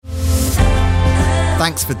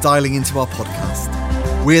Thanks for dialing into our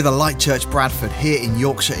podcast. We're the Light Church Bradford here in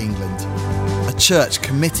Yorkshire, England. A church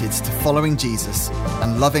committed to following Jesus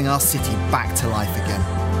and loving our city back to life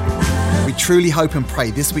again. We truly hope and pray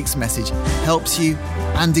this week's message helps you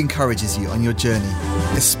and encourages you on your journey,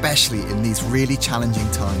 especially in these really challenging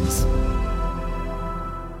times.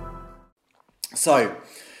 So,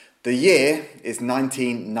 the year is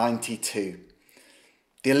 1992.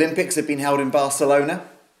 The Olympics had been held in Barcelona.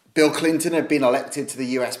 Bill Clinton had been elected to the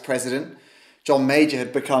US president. John Major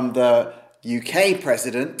had become the UK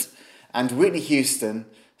president. And Whitney Houston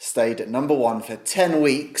stayed at number one for 10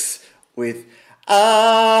 weeks with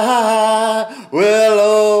I Will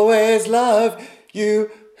Always Love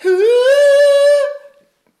You.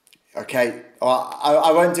 Okay,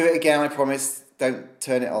 I won't do it again, I promise. Don't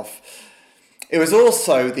turn it off. It was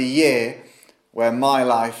also the year where my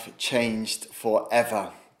life changed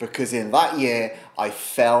forever, because in that year I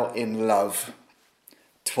fell in love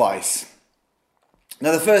twice.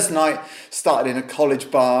 Now, the first night started in a college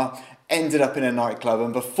bar, ended up in a nightclub,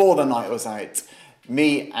 and before the night was out,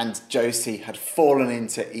 me and Josie had fallen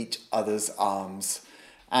into each other's arms.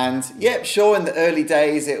 And yep, sure, in the early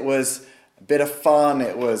days it was a bit of fun,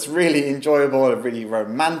 it was really enjoyable and really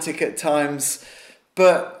romantic at times,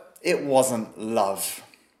 but it wasn't love.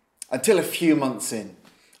 Until a few months in,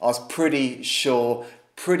 I was pretty sure,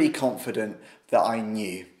 pretty confident that I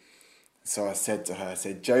knew. So I said to her,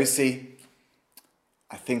 Josie,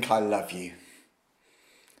 I think I love you.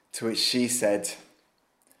 To which she said,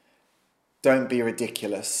 don't be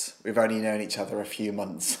ridiculous. We've only known each other a few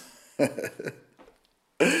months.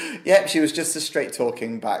 Yep, she was just a straight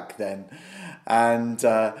talking back then. And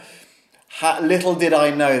little did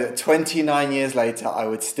I know that 29 years later, I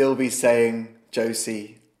would still be saying,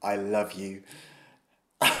 Josie, I love you.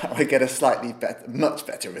 I get a slightly better, much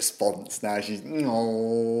better response now. She's,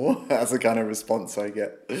 no, that's the kind of response I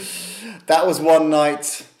get. That was one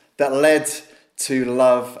night that led to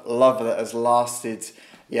love that has lasted.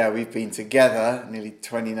 Yeah, we've been together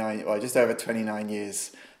just over 29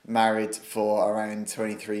 years, married for around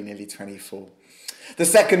 23, nearly 24. The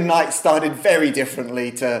second night started very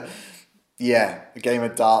differently to, a game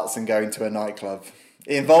of darts and going to a nightclub.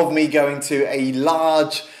 It involved me going to a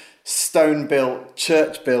large stone-built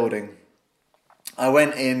church building. I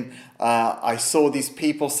went in, I saw these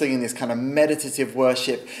people singing this kind of meditative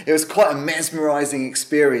worship. It was quite a mesmerising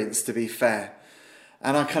experience, to be fair.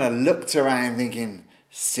 And I kind of looked around thinking,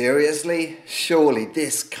 seriously? Surely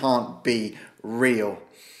this can't be real.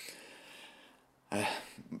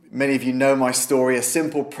 Many of you know my story. A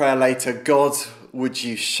simple prayer later, God, would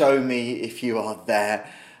you show me if you are there?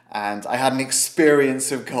 And I had an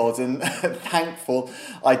experience of God, and thankful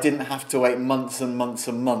I didn't have to wait months and months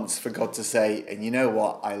and months for God to say, and you know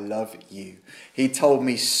what, I love you. He told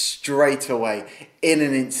me straight away, in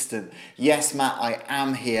an instant, yes, Matt, I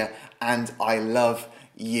am here and I love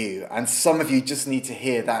you. And some of you just need to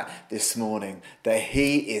hear that this morning, that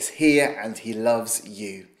he is here and he loves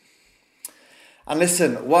you. And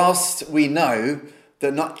listen, whilst we know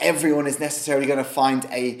that not everyone is necessarily going to find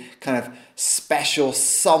a kind of special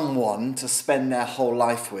someone to spend their whole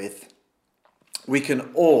life with, we can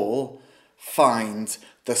all find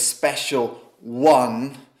the special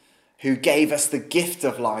one who gave us the gift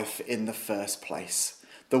of life in the first place.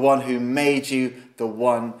 The one who made you, the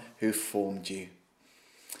one who formed you.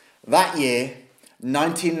 That year,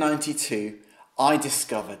 1992, I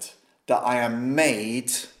discovered that I am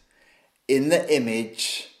made in the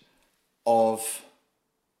image of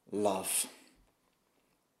love.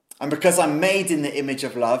 And because I'm made in the image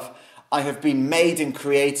of love, I have been made and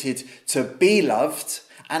created to be loved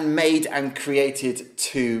and made and created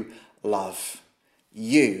to love.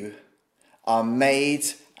 You are made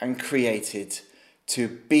and created to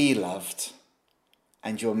be loved,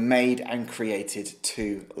 and you're made and created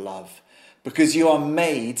to love because you are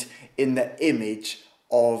made in the image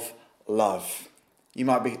of love. You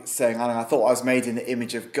might be saying, I thought I was made in the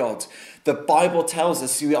image of God. The Bible tells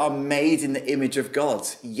us we are made in the image of God.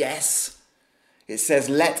 Yes. It says,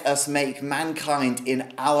 let us make mankind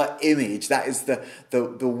in our image. That is the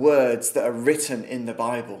words that are written in the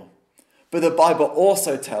Bible. But the Bible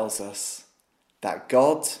also tells us that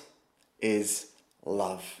God is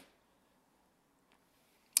love.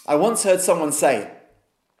 I once heard someone say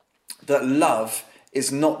that love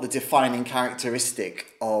is not the defining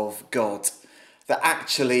characteristic of God. That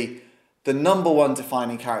actually the number one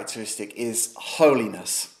defining characteristic is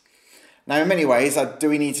holiness. Now, in many ways, do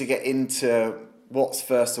we need to get into what's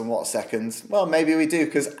first and what's second? Well, maybe we do,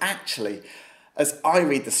 because actually, as I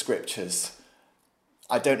read the scriptures,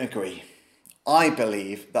 I don't agree. I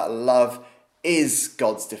believe that love is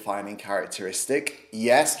God's defining characteristic.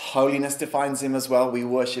 Yes, holiness defines him as well. We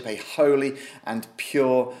worship a holy and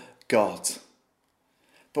pure God.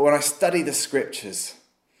 But when I study the scriptures,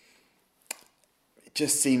 it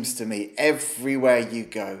just seems to me everywhere you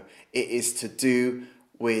go, it is to do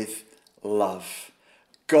with love.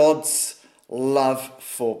 God's love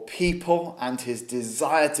for people and his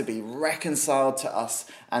desire to be reconciled to us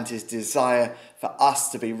and his desire for us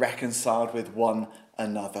to be reconciled with one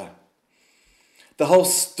another. The whole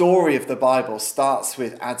story of the Bible starts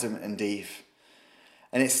with Adam and Eve.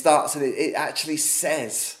 And it actually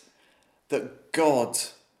says that God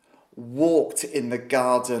walked in the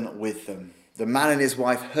garden with them. The man and his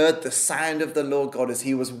wife heard the sound of the Lord God as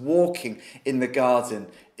he was walking in the garden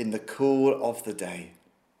in the cool of the day.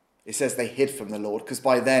 It says they hid from the Lord because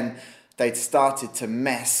by then they'd started to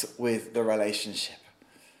mess with the relationship.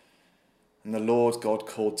 And the Lord God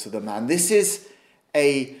called to the man. This is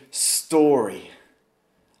a story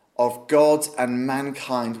of God and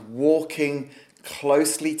mankind walking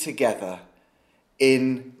closely together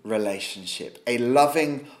in relationship. A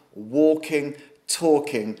loving, walking,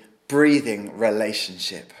 talking, breathing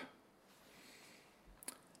relationship.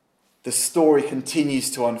 The story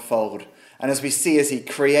continues to unfold. And as we see, as he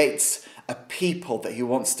creates a people that he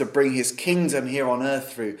wants to bring his kingdom here on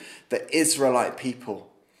earth through, the Israelite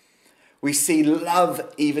people, we see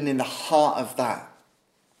love even in the heart of that.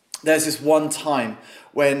 There's this one time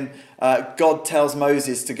when God tells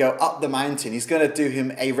Moses to go up the mountain. He's going to do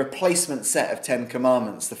him a replacement set of 10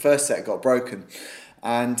 commandments. The first set got broken.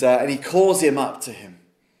 And he calls him up to him.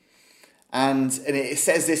 And it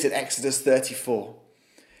says this in Exodus 34.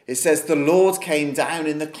 It says, the Lord came down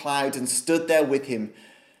in the cloud and stood there with him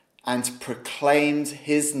and proclaimed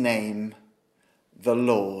his name, the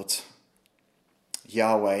Lord.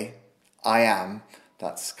 Yahweh, I am.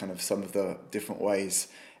 That's kind of some of the different ways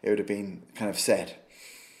it would have been kind of said.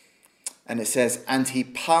 And it says, and he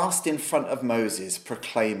passed in front of Moses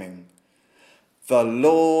proclaiming, the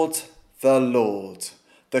Lord,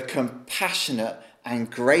 the compassionate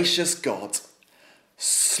and gracious God,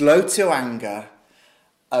 slow to anger,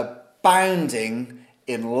 abounding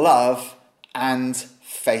in love and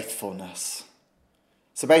faithfulness.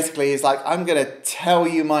 So basically he's like, I'm going to tell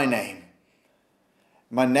you my name.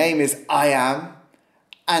 My name is I am,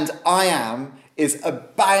 and I am is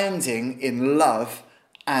abounding in love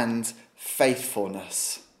and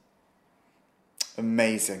faithfulness.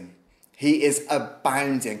 Amazing. He is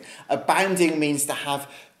abounding. Abounding means to have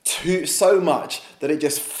so much that it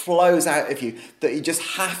just flows out of you, that you just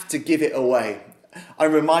have to give it away.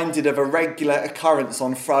 I'm reminded of a regular occurrence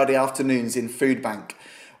on Friday afternoons in Food Bank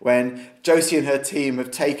when Josie and her team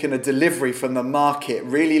have taken a delivery from the market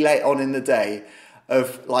really late on in the day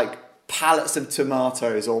of like pallets of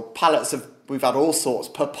tomatoes or pallets of, we've had all sorts,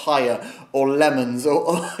 papaya or lemons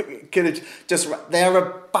or they're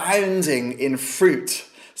abounding in fruit.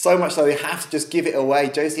 So much so they have to just give it away.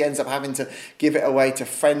 Josie ends up having to give it away to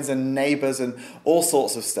friends and neighbours and all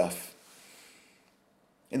sorts of stuff.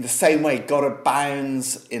 In the same way, God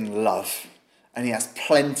abounds in love and he has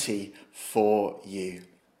plenty for you.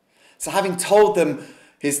 So having told them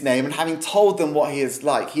his name and having told them what he is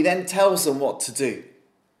like, he then tells them what to do.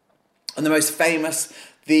 And the most famous,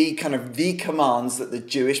 the commands that the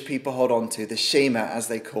Jewish people hold on to, the Shema as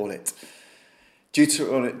they call it.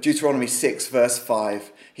 Deuteronomy 6 verse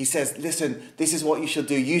 5, he says, listen, this is what you shall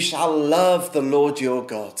do. You shall love the Lord your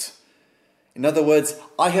God. In other words,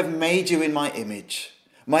 I have made you in my image.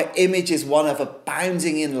 My image is one of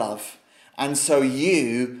abounding in love, and so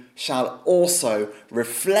you shall also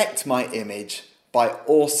reflect my image by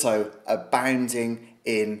also abounding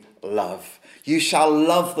in love. You shall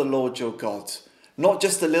love the Lord your God, not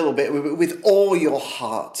just a little bit, with all your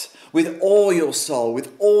heart, with all your soul,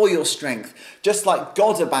 with all your strength. Just like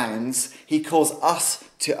God abounds, he calls us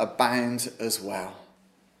to abound as well.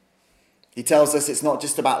 He tells us it's not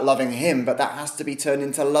just about loving him, but that has to be turned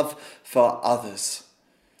into love for others.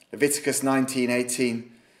 Leviticus 19:18,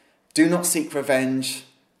 do not seek revenge.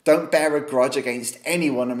 Don't bear a grudge against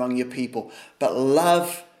anyone among your people, but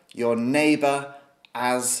love your neighbour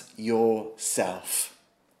as yourself.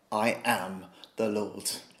 I am the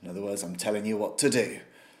Lord. In other words, I'm telling you what to do.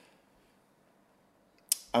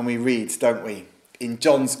 And we read, don't we, in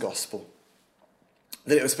John's Gospel,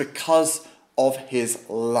 that it was because of his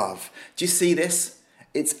love. Do you see this?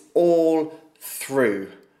 It's all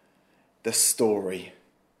through the story.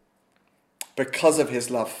 Because of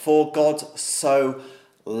his love. For God so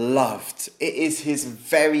loved. It is his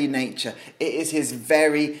very nature. It is his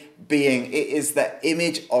very being. It is the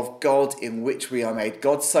image of God in which we are made.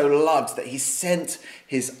 God so loved that he sent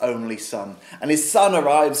his only son. And his son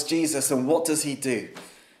arrives, Jesus, and what does he do?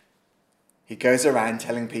 He goes around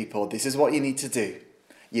telling people, this is what you need to do.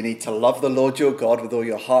 You need to love the Lord your God with all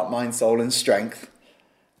your heart, mind, soul, and strength.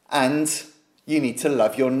 And you need to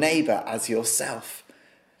love your neighbour as yourself.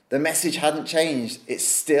 The message hadn't changed. It's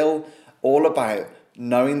still all about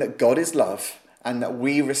knowing that God is love and that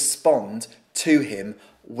we respond to him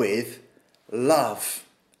with love,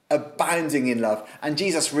 abounding in love. And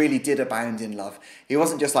Jesus really did abound in love. He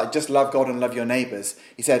wasn't just like, just love God and love your neighbours.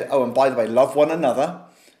 He said, oh, and by the way, love one another.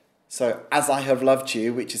 So as I have loved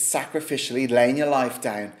you, which is sacrificially laying your life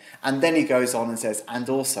down. And then he goes on and says, and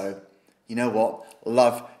also, you know what?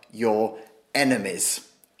 Love your enemies.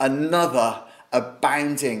 Another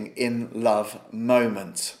abounding in love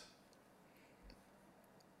moment.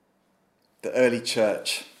 The early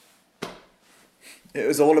church, it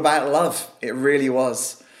was all about love. It really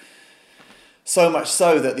was. So much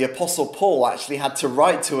so that the Apostle Paul actually had to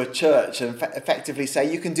write to a church and effectively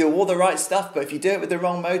say, you can do all the right stuff, but if you do it with the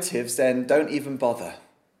wrong motives, then don't even bother.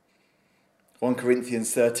 1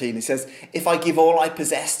 Corinthians 13, he says, if I give all I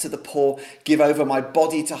possess to the poor, give over my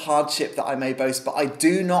body to hardship that I may boast, but I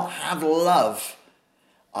do not have love,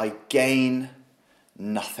 I gain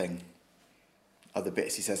nothing. Other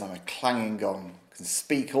bits, he says, I'm a clanging gong. I can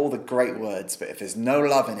speak all the great words, but if there's no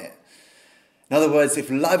love in it. In other words, if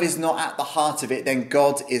love is not at the heart of it, then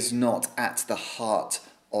God is not at the heart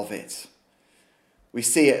of it. We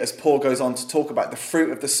see it as Paul goes on to talk about the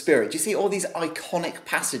fruit of the Spirit. Do you see all these iconic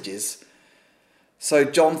passages? So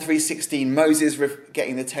John 3:16, Moses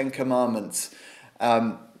getting the Ten Commandments.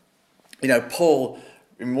 Paul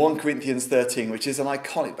in 1 Corinthians 13, which is an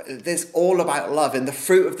iconic, but there's all about love. And the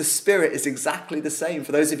fruit of the Spirit is exactly the same.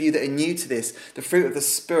 For those of you that are new to this, the fruit of the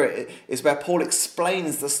Spirit is where Paul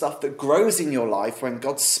explains the stuff that grows in your life when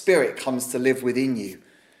God's Spirit comes to live within you.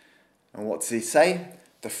 And what does he say?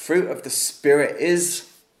 The fruit of the Spirit is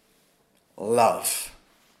love.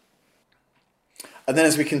 And then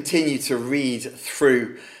as we continue to read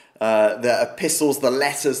through the epistles, the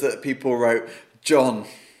letters that people wrote, John,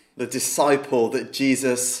 the disciple that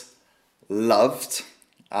Jesus loved,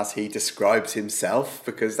 as he describes himself,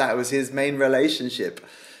 because that was his main relationship,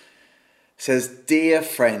 says, dear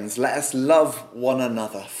friends, let us love one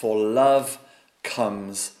another, for love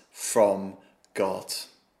comes from God.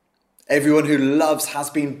 Everyone who loves has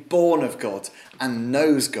been born of God and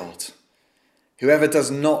knows God. Whoever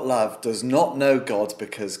does not love does not know God,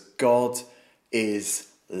 because God is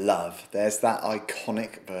love. There's that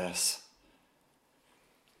iconic verse.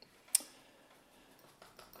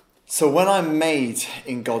 So when I'm made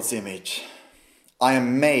in God's image, I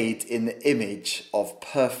am made in the image of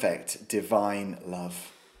perfect divine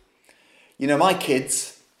love. You know, my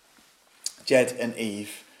kids, Jed and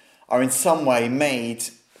Eve, are in some way made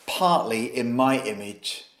partly in my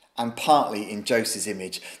image and partly in Josie's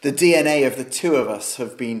image. The DNA of the two of us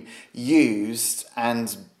have been used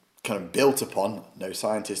and kind of built upon, no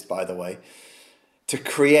scientist by the way, to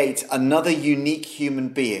create another unique human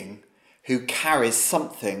being who carries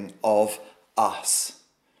something of us.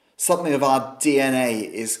 Something of our DNA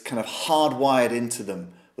is kind of hardwired into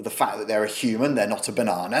them, with the fact that they're a human, they're not a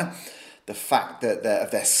banana, the fact that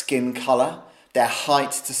of their skin colour, their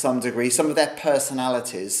height to some degree, some of their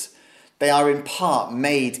personalities, they are in part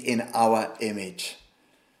made in our image.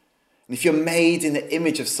 And if you're made in the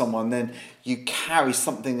image of someone, then you carry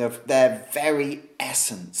something of their very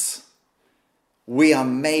essence. We are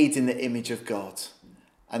made in the image of God.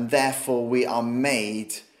 And therefore we are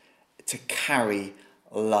made to carry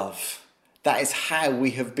love. That is how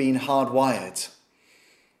we have been hardwired.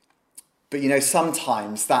 But you know,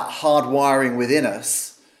 sometimes that hardwiring within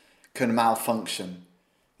us can malfunction.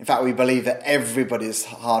 In fact, we believe that everybody's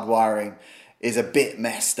hardwiring is a bit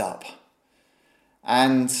messed up.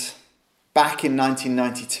 And back in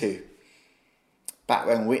 1992, back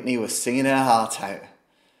when Whitney was singing her heart out,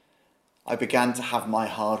 I began to have my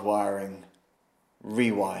hardwiring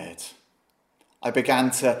rewired. I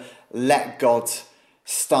began to let God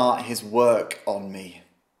start his work on me.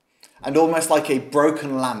 And almost like a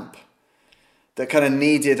broken lamp that kind of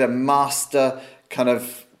needed a master kind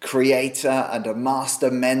of creator and a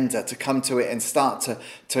master mender to come to it and start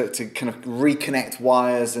to kind of reconnect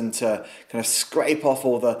wires and to kind of scrape off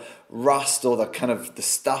all the rust or the kind of the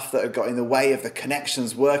stuff that had got in the way of the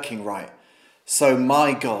connections working right. So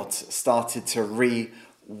my God started to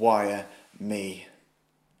rewire me.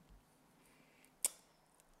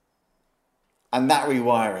 And that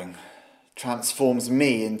rewiring transforms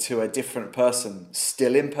me into a different person,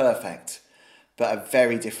 still imperfect, but a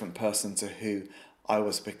very different person to who I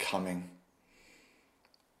was becoming.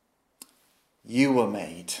 You were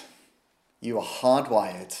made, you are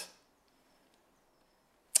hardwired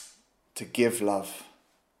to give love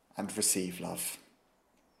and receive love,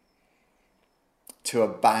 to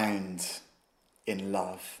abound in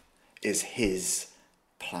love is his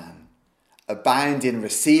plan. Abound in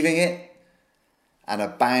receiving it and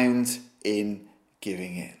abound in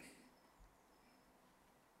giving it.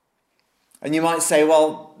 And you might say,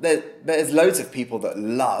 well, there's loads of people that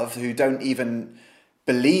love who don't even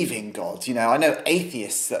believe in God. You know, I know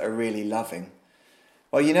atheists that are really loving.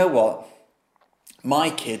 Well, you know what?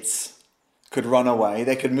 My kids could run away.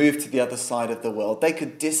 They could move to the other side of the world. They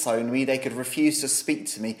could disown me. They could refuse to speak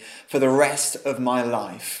to me for the rest of my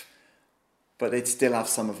life. But they'd still have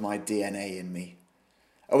some of my DNA in me.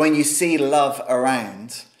 And when you see love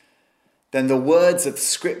around, then the words of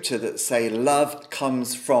Scripture that say love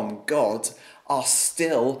comes from God are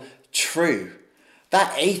still true.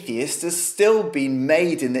 That atheist has still been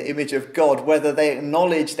made in the image of God, whether they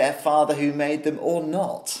acknowledge their Father who made them or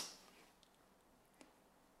not.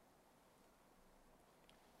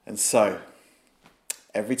 And so,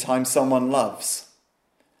 every time someone loves,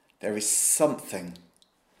 there is something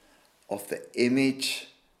of the image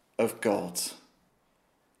of God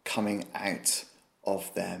coming out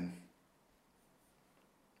of them.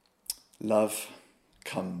 Love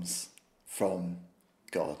comes from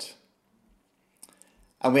God.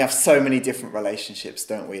 And we have so many different relationships,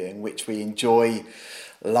 don't we, in which we enjoy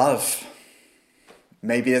love.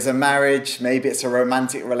 Maybe there's a marriage, maybe it's a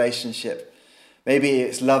romantic relationship. Maybe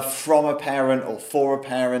it's love from a parent or for a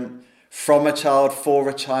parent, from a child for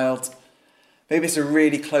a child. Maybe it's a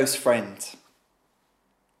really close friend.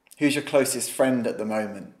 Who's your closest friend at the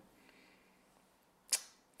moment?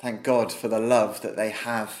 Thank God for the love that they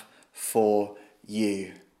have for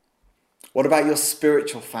you. What about your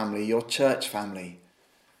spiritual family, your church family?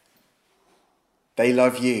 They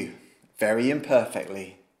love you very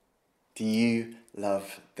imperfectly. Do you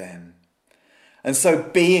love them? And so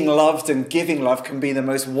being loved and giving love can be the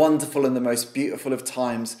most wonderful and the most beautiful of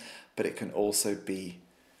times, but it can also be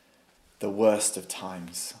the worst of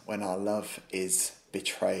times when our love is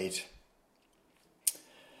betrayed.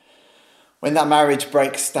 When that marriage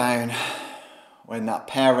breaks down, when that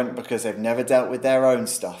parent, because they've never dealt with their own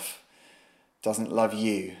stuff, doesn't love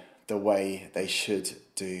you the way they should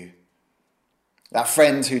do. That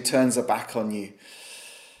friend who turns her back on you.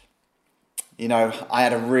 You know, I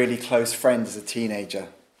had a really close friend as a teenager.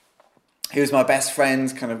 He was my best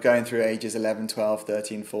friend, kind of going through ages 11, 12,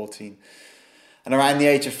 13, 14. And around the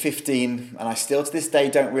age of 15, and I still to this day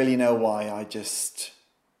don't really know why, I just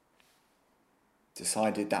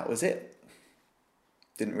decided that was it.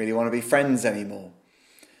 Didn't really want to be friends anymore.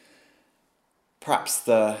 Perhaps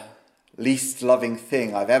the least loving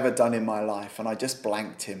thing I've ever done in my life, and I just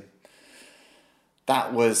blanked him.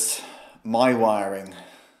 That was my wiring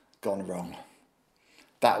gone wrong.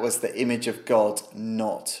 That was the image of God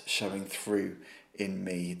not showing through in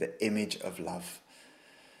me, the image of love.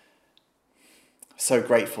 So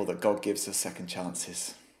grateful that God gives us second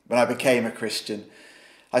chances. When I became a Christian,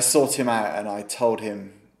 I sought him out and I told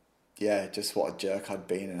him, just what a jerk I'd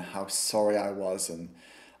been and how sorry I was, and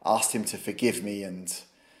asked him to forgive me, and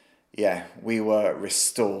we were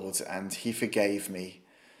restored and he forgave me.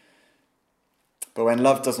 But when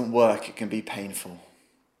love doesn't work, it can be painful.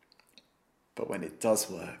 But when it does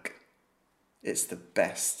work, it's the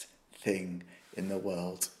best thing in the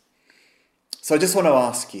world. So I just want to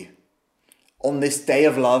ask you, on this day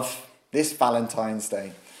of love, this Valentine's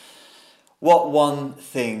Day, what one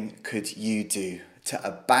thing could you do to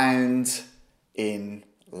abound in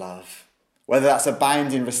love? Whether that's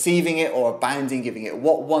abound in receiving it or abound in giving it,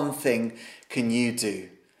 what one thing can you do?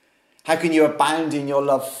 How can you abound in your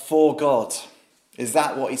love for God? Is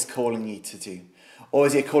that what he's calling you to do? Or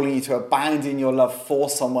is he calling you to abound in your love for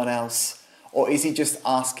someone else? Or is he just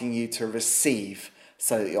asking you to receive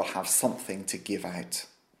so that you'll have something to give out?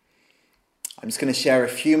 I'm just going to share a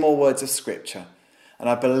few more words of scripture, and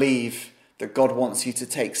I believe that God wants you to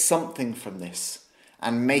take something from this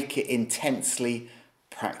and make it intensely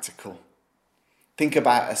practical. Think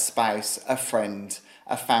about a spouse, a friend,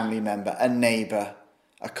 a family member, a neighbour,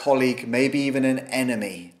 a colleague, maybe even an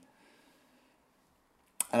enemy.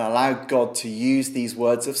 And allow God to use these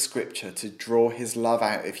words of scripture to draw his love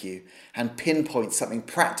out of you and pinpoint something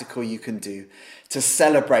practical you can do to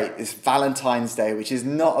celebrate this Valentine's Day, which is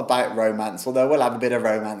not about romance, although we'll have a bit of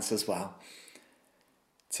romance as well.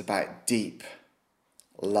 It's about deep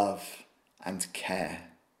love and care.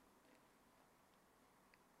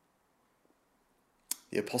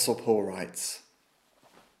 the Apostle Paul writes,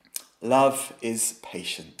 "Love is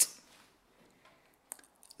patient.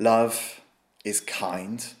 Love is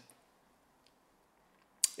kind.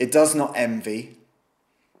 It does not envy.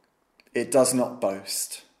 It does not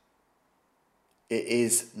boast. It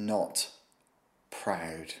is not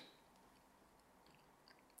proud.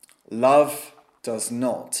 Love does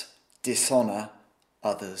not dishonour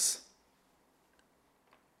others.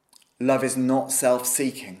 Love is not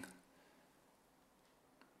self-seeking.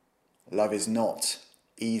 Love is not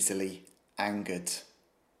easily angered.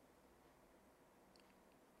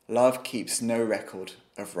 Love keeps no record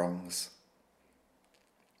of wrongs.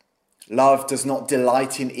 Love does not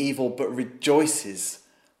delight in evil, but rejoices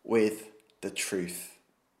with the truth.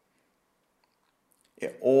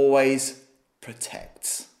 It always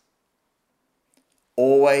protects,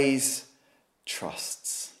 always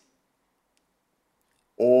trusts,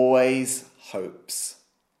 always hopes,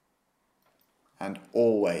 and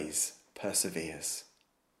always perseveres."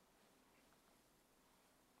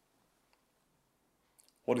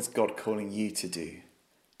 What is God calling you to do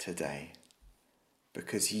today?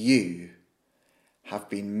 Because you have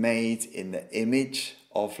been made in the image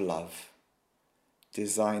of love,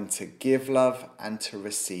 designed to give love and to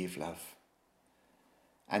receive love.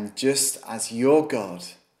 And just as your God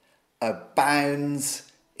abounds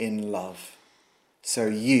in love, so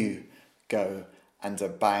you go and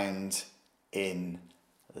abound in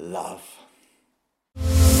love.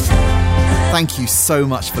 Thank you so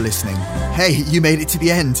much for listening. Hey, you made it to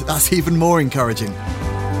the end. That's even more encouraging.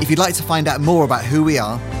 If you'd like to find out more about who we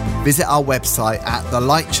are, visit our website at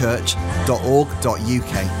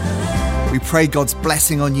thelightchurch.org.uk. We pray God's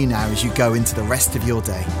blessing on you now as you go into the rest of your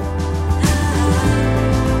day.